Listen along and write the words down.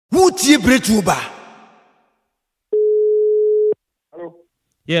Uti BRETUOBA. Hello.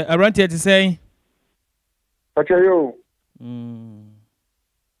 Yeah, around here to say. Okay, yo. You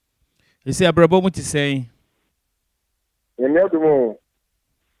see, Abrabo to say. You know the more.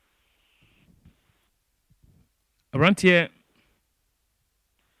 Around here.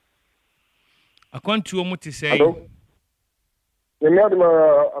 I can't to almost to say. Hello. You know the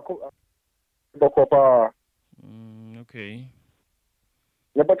more. Okay.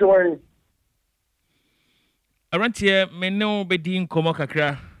 You better worry. Around here, me no bedin komo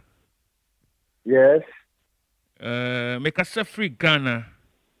kakra. Yes. Make us a free Ghana.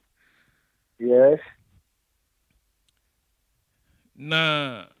 Yes.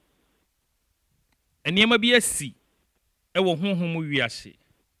 Na enema bi asi e wo honhom wiase.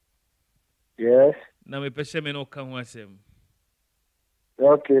 Yes. Na me pese me no ka ho asem.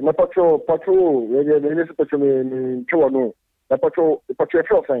 Okay, na patrol, we need to patrol me no. Na patrol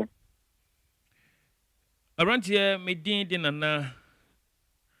feel fine. Around here, me din nana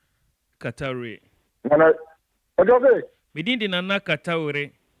Katawre. Nana, what do you say? Me din nana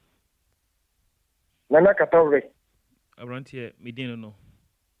Katawre. Nana Katawre. Around here, me din no.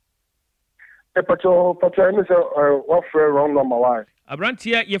 The patrol, me say, what for wrong number one? Around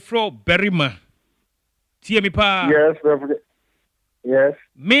here, ye fro Berima. Tie me pa. Yes, yes.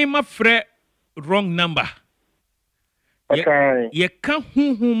 Me ma fre wrong number. Okay. Ye kan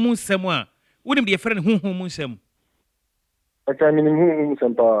hunhum nsem a. Wonim de ye fre hunhum nsem. Okay, minimum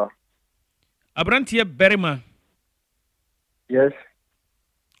sempa. Around here, Berima. Yes.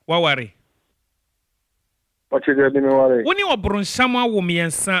 Waware. What you doing, worry? Woni obronsam a wo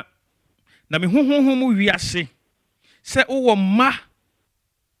miensa. Na me hunhum wiase. Se wo ma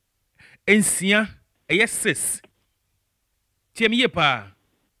ensia yes. Tie me ye pa.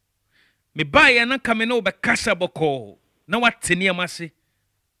 Me ba ye na ka me no be kasa boko. Na watene amase.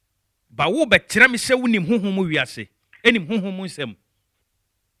 Ba wo be kire me se wonim honhom wiase. Enim honhom nsem.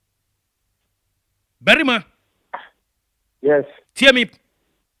 Berima. Yes. Tie me.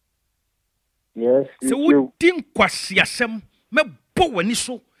 Yes. Se wo din kwasi asem me bo wani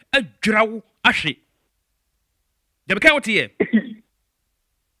so adwira wo ahwe. De be kan wote ye.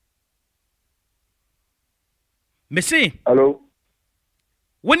 Messi. Hello.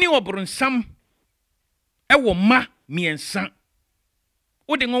 Woni obronsam e wo ma miensa.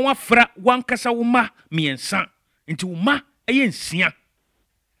 Wo de nwa fra wankasa wo ma miensa. Nti wo ma eye nsia.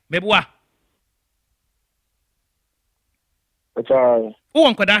 Meboa. Okay.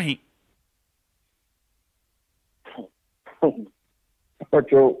 Wo nkoda he.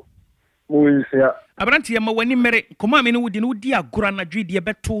 Okay. Muisia. Abranti ma wani mere koma me no wodi no wodi agora na dwede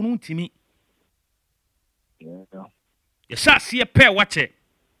beto no ntimi. Yeah. Ye sase ye pe wache.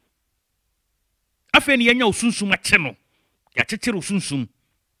 Afa ni yenya osunsum ache no. Ya chechire osunsum.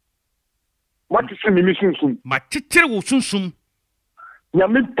 What is me mission? Ma chechire osunsum.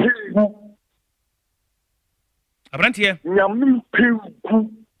 Nyame pegu. Abranti ye. Nyame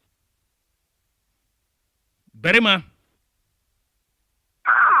pegu. Berima.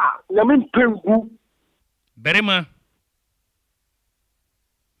 Nyame pegu. Berima.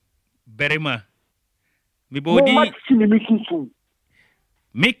 Berima. Mi bodi. What is me mission?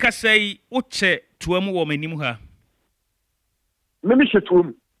 Me kasai uche tuamu wo manim ha. Me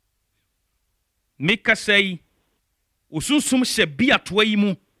shetuum. Me kasai usunsum hye bia toa yi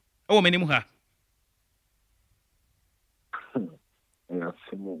mu wo manim ha. Yeah,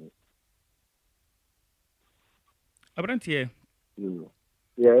 simu. Abrantie.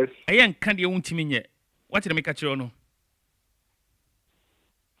 Yes. Ayan kan de wontimi nye. What did me ka kire no?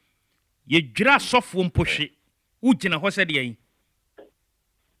 Ye dwira sofo mpohwe. Ugina ho se de yin.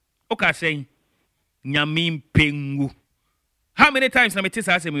 Oka say nyame pengu. How many times na me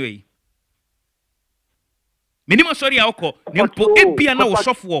tisa asem we? Minimum sorry a okọ. Nempo ebia na wo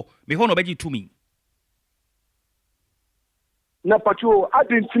sofo me ho no beji tumi. Na pacho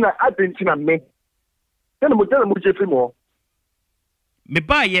adentina me. Tell mo jefe mo. Me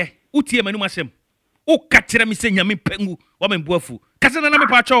ba ye, utie manum asem. O ka kire me se nyame pengu wa me mboafu. Kase na me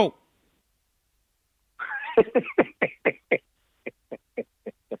pa cho.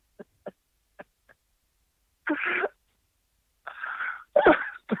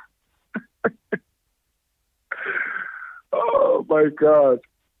 Oh my God.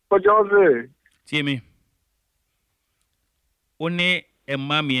 What you say? Tie me. One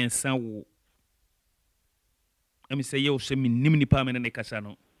emma mi ensa wo. Emi say ye o se mi nim nipa me ne kasa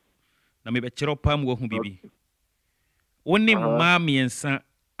no. Na me be kire pam wo hu bibi. One ma mi ensa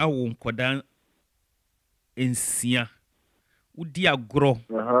awo nkoda ensia. Udi agro.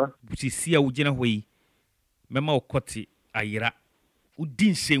 Busisi a ugina hoyi. Mema okote ayira.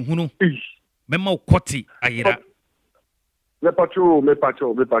 udin se hunu mema ukoti ayira me pacho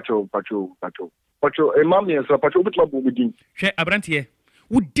e mami enso pacho bitwa bu bidin hwe abrantie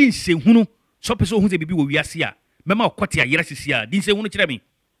udin se hunu so pese ohun ze bibi wo wiase a mema ukoti ayira sisi a din se hunu kire me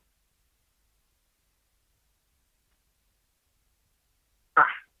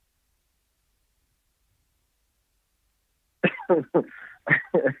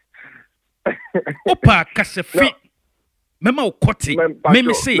Opa kasefi mema ukoti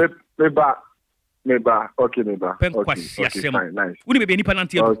meme say Meba, okay, Meba. Okay, nice. Uni bebe ni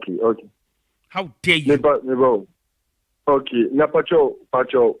pananti edo. Okay. How dare you? Meba. Okay, na pacho,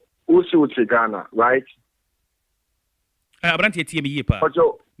 usi Ghana, right? Abranti eti mi yepa.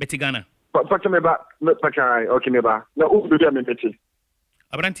 Pacho, beti Ghana. Pacho Meba, pacho, okay, Meba. Na usi bebe me beti.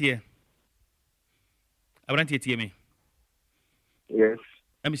 Abranti eti mi. Yes.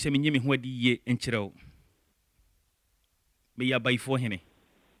 Ami se mi nyemi ho adi ye enkyerɛ wo. Me ya baifo hene.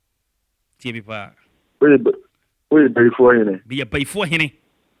 Tie bi pa. We baifo hene. Be ya baifo hene.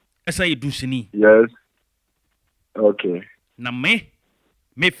 Esa ye dusini. Yes. Okay. Na me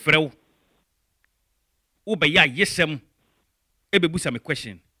frɛw. Wo be ya yesem. Ebe busa me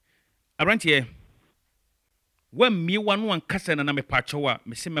question. Abrantie. When me wanu an kasa na me pacho a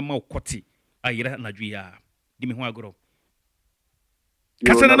me se me ma ukoti ayira na dwi ya. Di me ho agoro.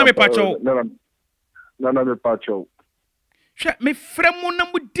 Kasa na me pacho. Na me pacho. Hwɛ me frɛ mo na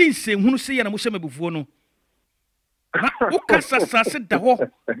mo din se hunu se ya na mo hyɛ mabufuo no. Na wo kasa sase da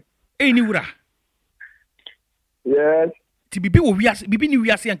hɔ. Eni wura. Yes. Ti bibi wo wiase, bibi ni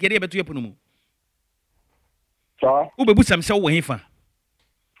wiase anke de beto yepo no mu. Sa. Wo bebu sam se wo hefa.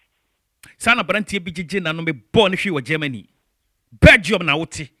 Sa na brantie bi gege na no me bɔ ne hwe wɔ Germany. Belgium na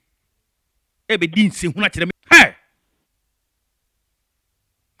wote. E be din se hunu akyerɛ me. Hey!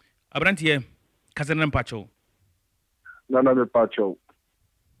 Abrantie kasa na mpacho. Na me pacho.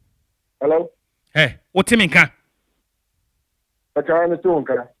 Hello? Hey, wote me nka. Pacho na to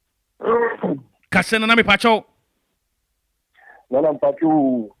nka. Kasa na me pacho. Na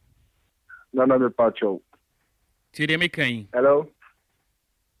pacho. Na me pacho. Ti de me kan. Hello?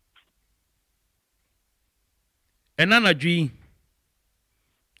 Enana dwi.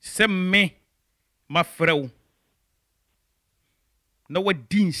 Se me mafrɛw. Na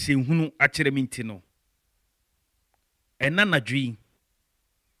wadin se hunu akyerɛ me nti no. Enana dwi.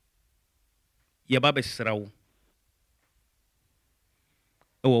 Ye ba be srawo.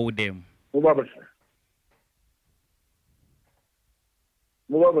 Ewo wo dem. Mo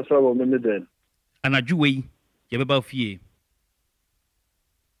ba srawo me dem. Anadwu wei ye be ba fie.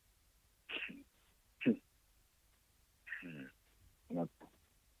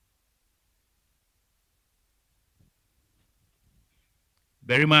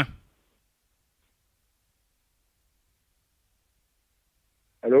 Berima.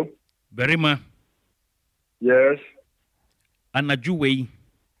 Hello? Berima. Yes. Anadwu wei.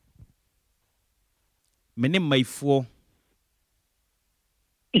 Mene maifo.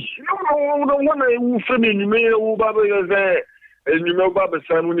 No, one who femi ni me wo ba be ze ni me ba be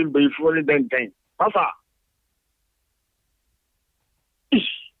san ni baifo ni den. Pasa.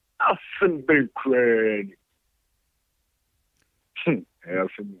 Asim be cred.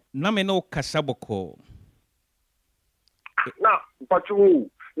 Na me no kasaboko. Na pachu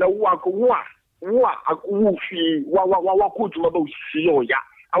na wa aku fi wa ko tuma ba si o ya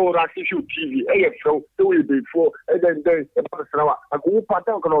awora si TV fro so we before then e ba srawa aku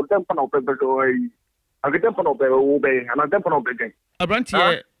pattern ko dem pa na opepe do ai agedem pa na opepe wo be ana dem pa na opepe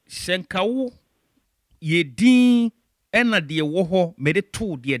Abrantie senkawo ye din ena de wo ho me de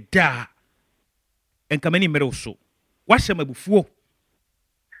to de da enka mani mere so wa hye mabufuo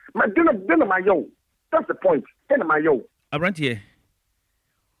ma dena my yo, that's the point. Dena my yo. Abrantie.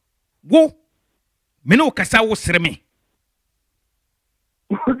 Wo me no kasa wo sere me.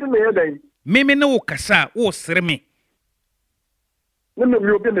 What me hear Me no kasa wo sere me. No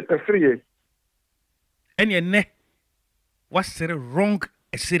me obi me tafriye. Ene ne wa sere wrong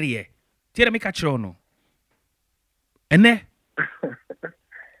esere. Tiere me ka kire no. Ene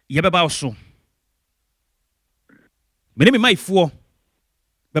ye beba so. Me ne me maifuo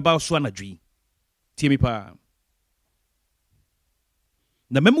beba so anadwi. Tie me pa.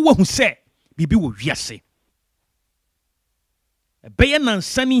 Na memu wa hu se bibi wo wiase. Beye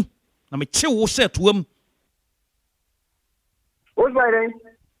nansani na me che wo se toam. What's my name?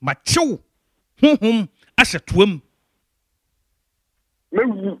 Ma chew honhom ase toam. Me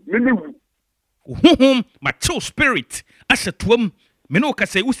Honhom ma chew spirit ase toam. Me no ka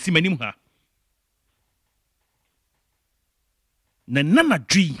se usimanim ha. Na nana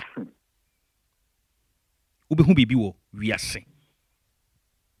dwi. Ube hu bibi wo wiase.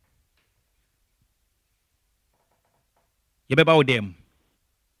 yɛbɛba wo dɛm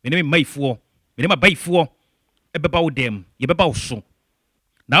mene me maifoɔ mene ma baifoɔ ɛbɛba wo dɛm yɛbɛba wo so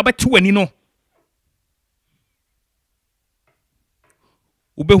na wobɛte w'ani no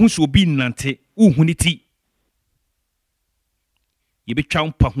wobɛhu sɛ obi nnante wohu ne ti yɛbɛtwa wo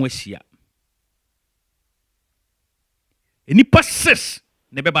mpa ho ahyia nnipa 6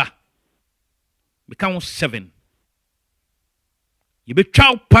 na ɛbɛba meka wo 7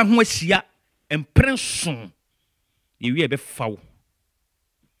 yɛbɛtwa wo pa ho ahyia mpere nson yɛwie ɛbɛfa wo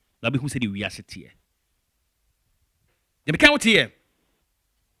na wobɛhu sɛ deɛ wiase teɛ deɛ meka wo teɛ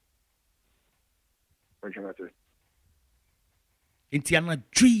nti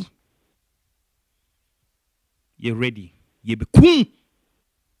anadwo yi yɛ ready yɛbɛkum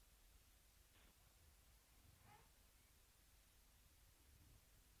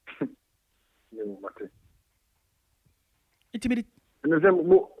nti mede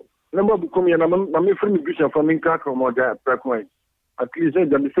na mo bukom ya na me free me bisha for me ka ka mo ja prakwan at least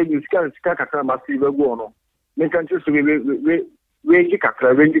da me say you ska kakra ma si be go no me kan che so we ngi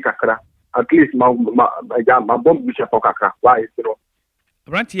kakra at least ma bomb bisha for kakra why is no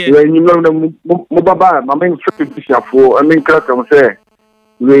right here we ni no mo baba ma me free bisha for me ka ka mo say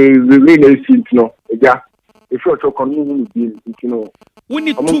we na sit no ja if you talk on you be you know we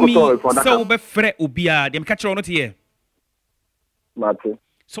need to me so be frɛ obi a dem ka kyerɛ no te here mate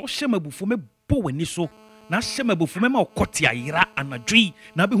so hyɛ mabufu me bo wani so na hyɛ mabufu me ma ɔkɔte ayera anadwi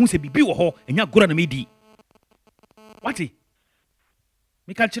na be hu sɛ bibi wɔ hɔ enya gora na medi wati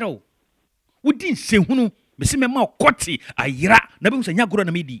me ka kyerɛ wo wodi nsehunu me se me ma ɔkɔte ayera na be hu sɛ enya gora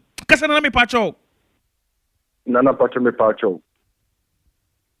na medi kasa na me pa kyɛw na pa kyɛw me pa kyɛw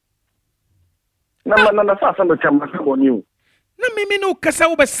na sa me chama sa boni o na me no kasa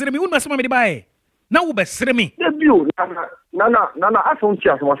wo bɛsere me wo ma me de bae na wo bɛsere me debio na aso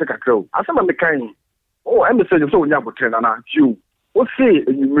ntia so wase kakra o asema me kan o em say so onya botre na jiu o say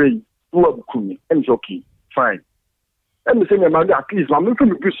enyimrei wo abukumi em say okay fine em say me ma at least ma me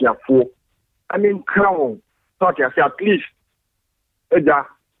feel busiafo I mean crown thought I say at least eja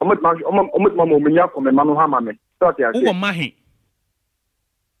omot ma mo menya ko me ma no ha ma me thought I say wo ma he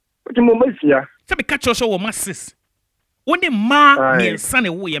o mo masia say be catch so wo ma sis wo ne ma me nsa ne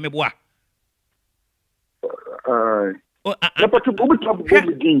wo ye me boa Abranti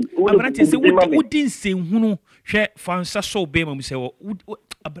se wodi nsehunu hwɛ fansa so be ma mu sɛ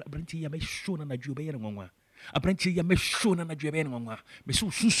abranti ya me show na nadwo be yɛ nwanwa abranti ya me show na nadwo be yɛ nwanwa me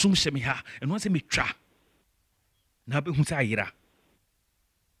so susum sɛ me ha ɛno sɛ metwa na be hu sɛ ayira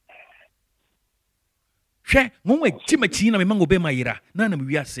hwɛ nwanwa gyimachi na me mango be ma ayira na na me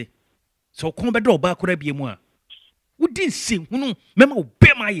wiase sɛ ɔkɔn bɛdɔ ɔba akora bie mu a wodi nsehunu me ma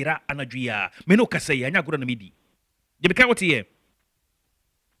obe ma ayira anadwo ya me no kasa ya anya goro na medi de be ka what here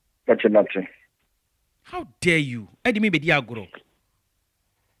nothing. How dare you? Edi me be di agoro.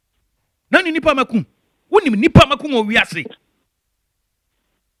 Na ni nipa makum. Woni nipa makum o wiase.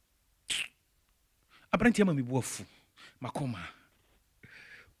 Abranti ama me buafu. Makoma.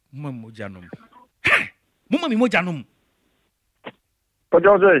 Mama mojanom. Mama mi mojanom.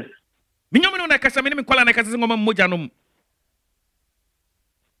 Pojoze. Minyomi no na kasa me ne kwala na kasa ngoma mojanom.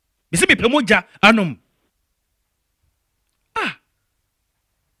 Bisi me pe moja anom.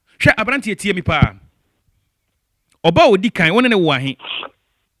 Hwɛ abranti etie mi pa oba odi kan woni ne wo ahe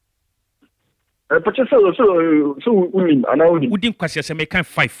pɛkyɛ so unim ana unim wodi nkwase sɛ me kan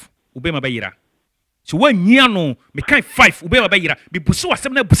 5 ube ma bayira so wanyia no me kan 5 ube ma bayira bi buso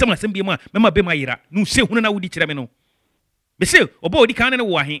asɛm na busam asɛm bi mu a me ma be ma yira no se hunu na wodi kyerɛ me no me se oba odi kan ne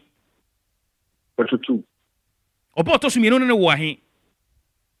wo ahe pɛkyɛ 2 oba otoso mi no ne wo ahe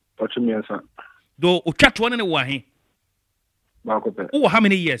pɛkyɛ miɛnsa do otwa to ne wo ahe oh, how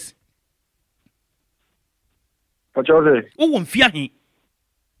many years? Pojoze. Oh, one fiahi.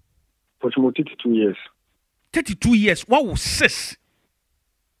 Pochimo 32 years. 32 years. Wow, sis.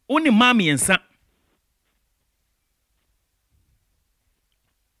 Only mommy and son.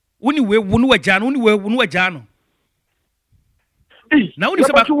 Only we wonu ajano, only we wonu ajano. Now only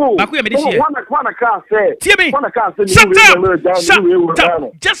baku ya medici. One car say. Timmy. One car say. Shut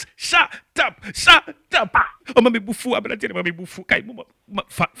up. Just shut up. Oh, mami bufu abranti mami bufu kai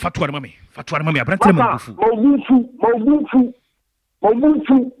fatwa mami abranti mami bufu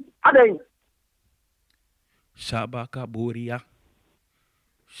maubufu adai shabaka boria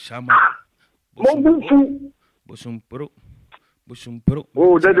shama maubufu bosumpro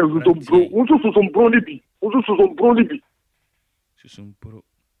oh that is susumpro libi susumpro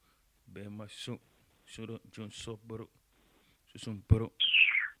bema so soro jonso bro susumpro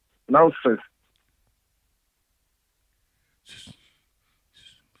nonsense.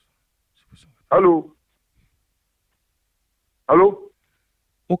 Hello. Hello?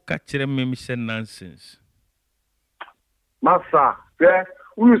 Oka chere me say nonsense. Massa, yeah.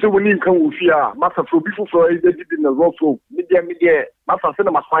 We say we need come with fear. Massa, for people for it, they did in the road flow. Media. Massa, send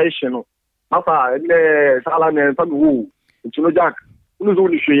them a fashion. Massa, Salah and some who. It's no jack. Who's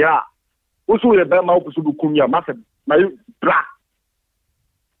only share. Also, a bad mouth to Kumia. Massa, my bra.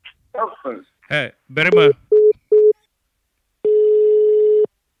 Hey, Berima.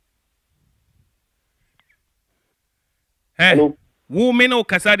 Hey, who may know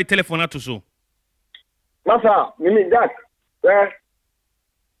Kasa the telephone to so? Massa, you mean that?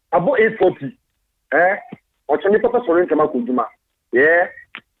 About 8:40. Or can you papa for him Kuduma? Yeah.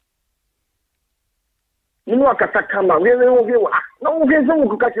 You know, Kasa Kama, we no, we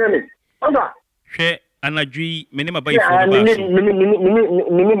can catch him. Massa. She anadwi menema bayi for the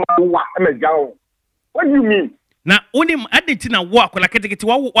baso. What do you mean? Na onim adenti na wo akola ketekete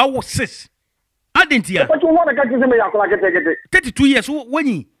wa sis. Adenti ya. But you want to catch him akola ketekete. 32 years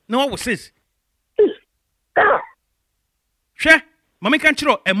wani na wa sis. She mama kan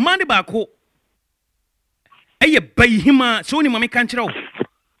chiro e man de ba ko. Eye bayi hima so ni mama kan chiro.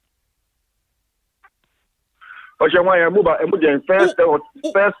 Oje wan ya mu ba emu de first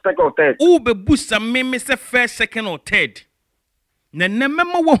second or third. Who be busa me say first second or third. Na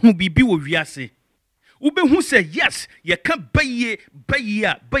nemema wo hu bibi wo wiase. Ube hu say yes, ye kan baye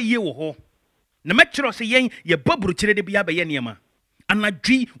wo ho. Na metro say yen ye baburu kire de bia baye niema.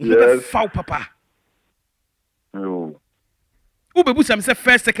 Anadwi hu be faw papa. Oh. Ube busa me say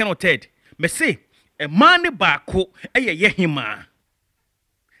first second or third. Me say e man ba ko eye ye hima.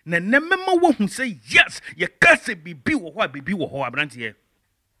 Na nemema wo hu say yes, ye kase bibi wo ho abrante ye.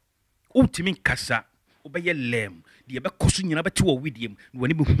 Ultimi kasa obeye lem de ye be koso nyina beti wo widiem na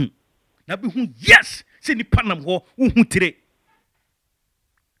wani be hu. Na be hu yes, se ni panam ho hu tire.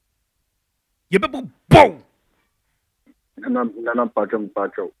 Ye be bo. Na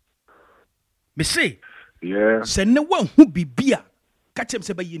pacho. Me say, yeah. Se ne wa hu bibia ka chem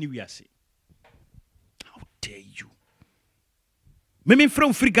se ba ye ni wiase. How dare you? Me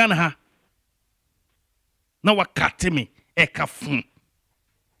from free Ghana ha. Na wa kate me e ka fun.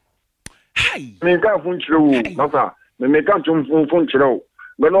 Hi. Me ka fun chiro. Masa, me ka fun chiro.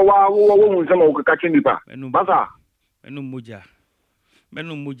 But no wa unsema ukakache nipa. Basa. Menu muja.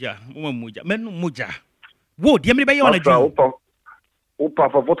 Wo, die me ba ye wana ju. Opa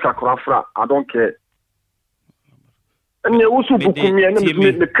for vodka krafra. I don't care. Ene usu bukumi ene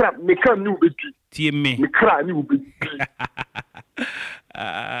me kra ni ubeti. Tie me. Me kra ni ubeti.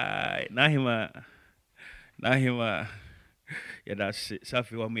 Nahima. Ya da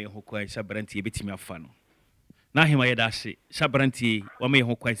safi wa me hokwa sabranti e betimi afa no. Nahima ya da sabranti wa me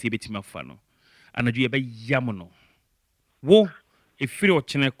hokwa se betimi afa no. Anadwo ye ba yam no. Wo efiri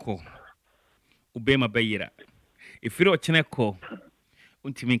ocheneko ubema bayira. Efiri ocheneko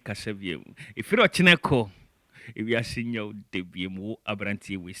untimi nkasa biem. Efiri ocheneko ebi asinyo de biem wo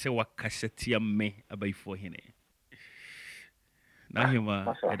abranti we se wakasa tia me abaifo hene.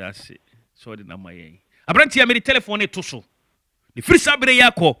 Nahima ya da so de na mayen. Abranti ya me di telephone to so. The free sabre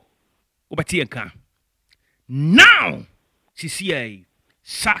yako obati enka. Now CCA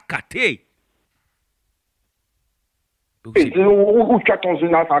sakate. Ou chaton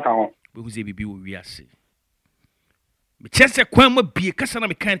zina saka. Be huze bibi wo wiase. Me chese kwama bie kasa na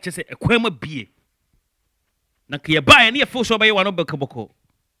me kan chese kwama bie. Na ke ye ba ye ne fo so ba ye wano bekaboko.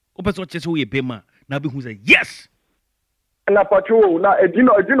 Opeso chese wo ye bema na be huze yes. Na pacho na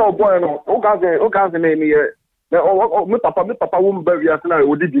edino boy no. O gaze me me papa wo mba wiase na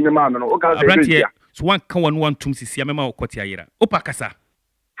odidi ne ma no. O gaze be. So one kan one tum sisi amema okoti ayira. Opa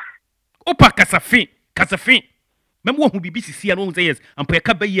kasa fin. Mem wo hu bibi sisi anu say yes. Ampa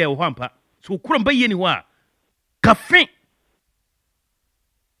ka ba ye ho ampa. So kurom ba ye ni ho a. Ka fin.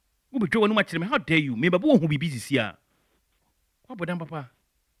 Wo be dwo wonu ma kire me. How dare you? Me ba wo hu bibi sisi a. Wa bodan papa.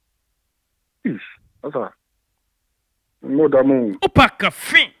 Asa. No damu. Opa ka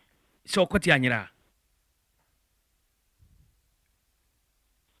fin. So okoti anyira.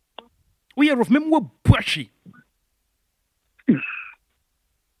 We are of mem wo buashi.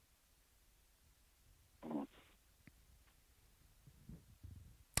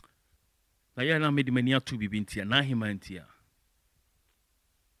 Na ya na me di mania to bibi ntia na hima ntia.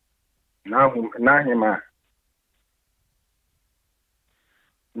 Na hima.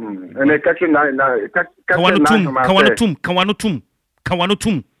 Ene kake Kawano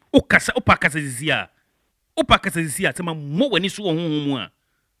tum. Opa kasa zizia. Sema mo wani so wo mu a.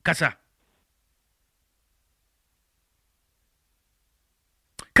 Kasa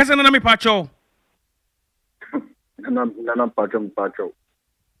na me pacho. Na pacho.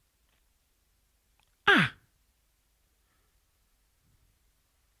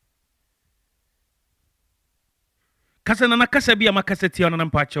 kasa na kasa bi amakasa tia na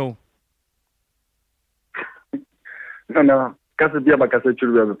mpacho na kasa bi amakasa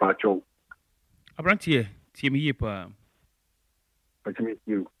churu be mpacho abrantie tie me yie pa me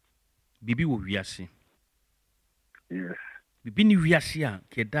you bibi wo wiase yes bibi ni wiase a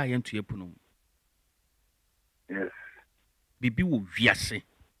ke da ye nto epuno yes bibi wo wiase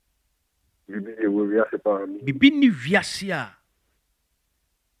wo wiase pa bibi ni wiase a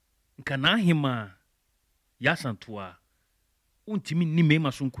nka na ahima ya santoa untimi ni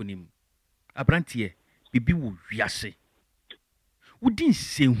mema so nkonim abrantie bibi wo wiase wudi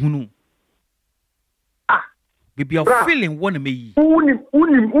senhunu bibi a feeling wona meyi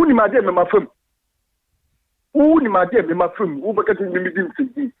uni ma de me mafam uni ma de me mafam wo bakati mi di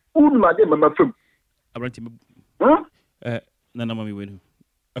nsidi uni ma de me mafam abrantie na mami wenu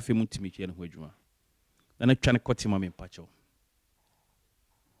afi muntimi kia na ho adwuma na twa ne koti mami mpacho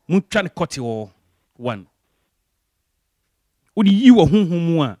muntwa ne koti wo one udi yi wo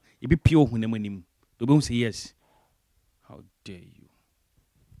honhom a ebi pie wo honam anim do be hu say yes how dare you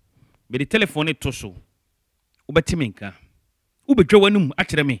be the telephone to so ubetimi nka ubedwa wanum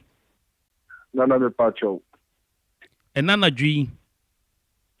akere me na me pacho enana dwi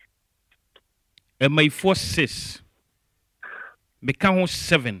my 46 meka ho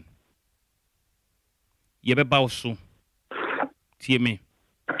 7 ye beba wo so tie me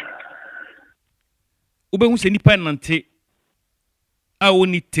ube hu se nipa nante a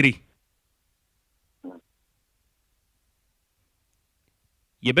woni 3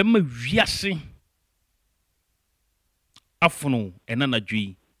 ye be ma wiase afono enana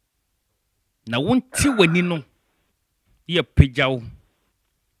dwi na wonti wani no ye pejaw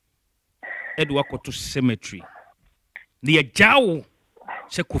edu akoto cemetery ne ye jawo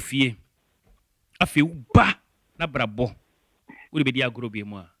se kofie afi uba na brabo uri be di agoro bi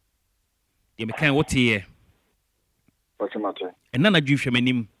mu a ye me kan wote ye pacho enana dwi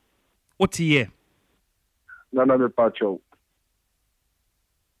hwemanim wote ye na me pacho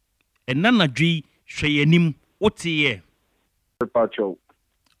enana dwi hweyanim wote ye pacho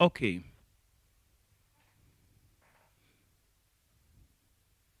okay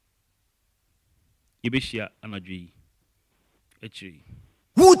Ibeshia anadwi echiri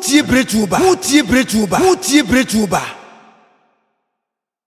BRETUOBA